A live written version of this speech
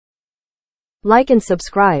like and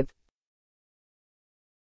subscribe.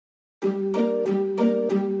 We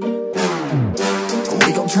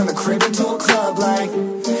gon' turn the crib into a club like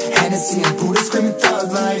Hennessy and Buddha screaming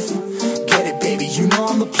thug life. Get it, baby, you know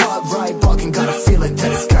I'm the plug, right? Fucking got a feeling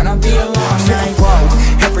that it's gonna be a long night.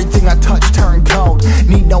 Whoa, everything I touch turn cold.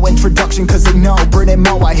 Need no introduction cause they know Brit and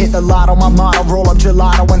Mo. I hit the lotto, my motto. Roll up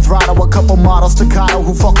gelato and throttle a couple models staccato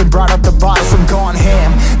who fucking brought up the bottles. I'm gone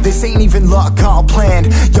ham, this ain't even luck, all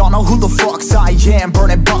planned. Y'all know who the fucks I am.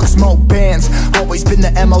 Burning bucks, smoke bands. Always been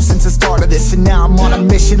the MO since the start of this. And now I'm on a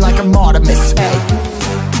mission like I'm Artemis. Hey,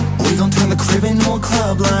 we gon' turn the crib into a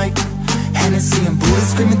club like Hennessy and Buddha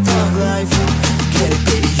screaming thug life. Get it,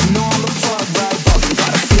 baby, you know I'm the plug, right? Fucking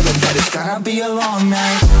got a feeling that it's gonna be a long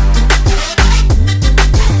night.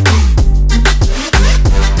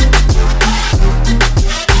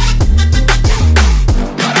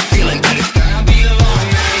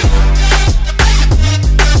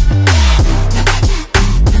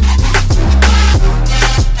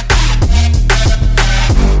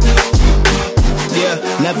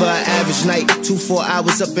 Never an average night, 2-4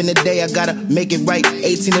 hours up in the day, I gotta make it right.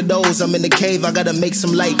 18 of those, I'm in the cave, I gotta make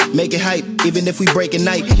some light, make it hype, even if we break a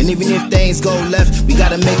night. And even if things go left, we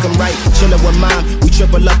gotta make them right. Chillin' with mine, we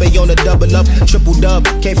triple up, they on a double up, triple dub.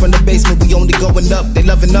 Came from the basement, we only going up, they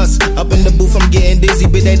loving us. Up in the booth, I'm getting dizzy,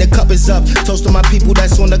 but they the cup is up. Toast to my people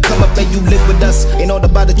that's on the come up, and you live with us. Ain't all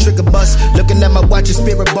about the trigger bus. Looking at my watch, and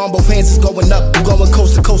spirit bomb, both hands is going up. You going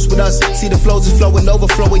coast to coast with us. See the flows is flowing,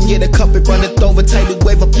 overflowing, yeah, the cup it runneth over, tidal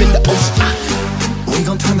wave up in the ocean. We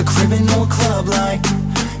gon' turn the crib into a club like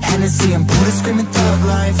Hennessy and Buddha screaming thug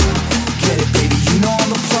life. Get it, baby, you know I'm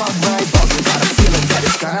the plug, right? Fucking got a feeling that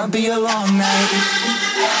it's gonna be a long night.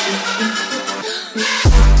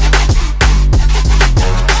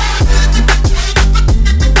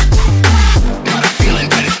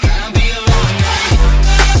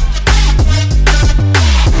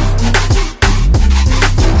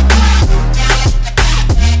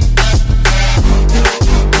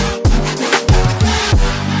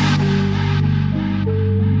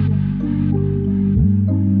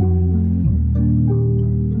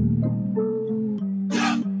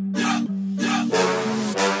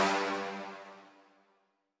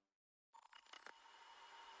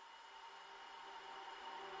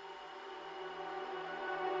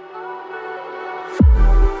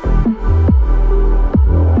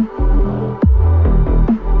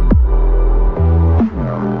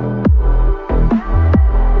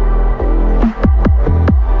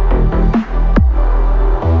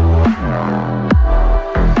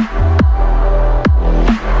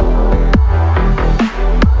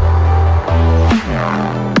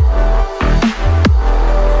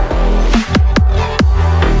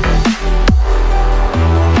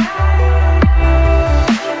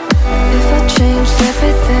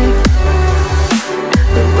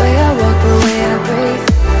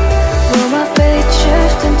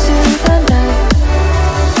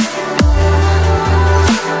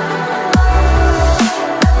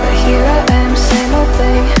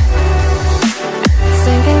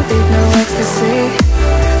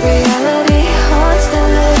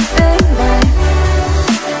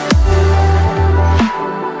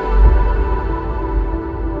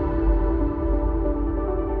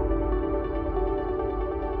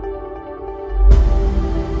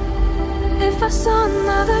 If I saw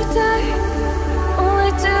another day,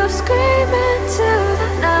 only to scream into the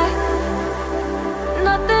night.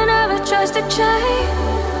 Nothing ever tries to change,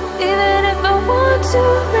 even if I want to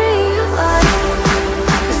realize.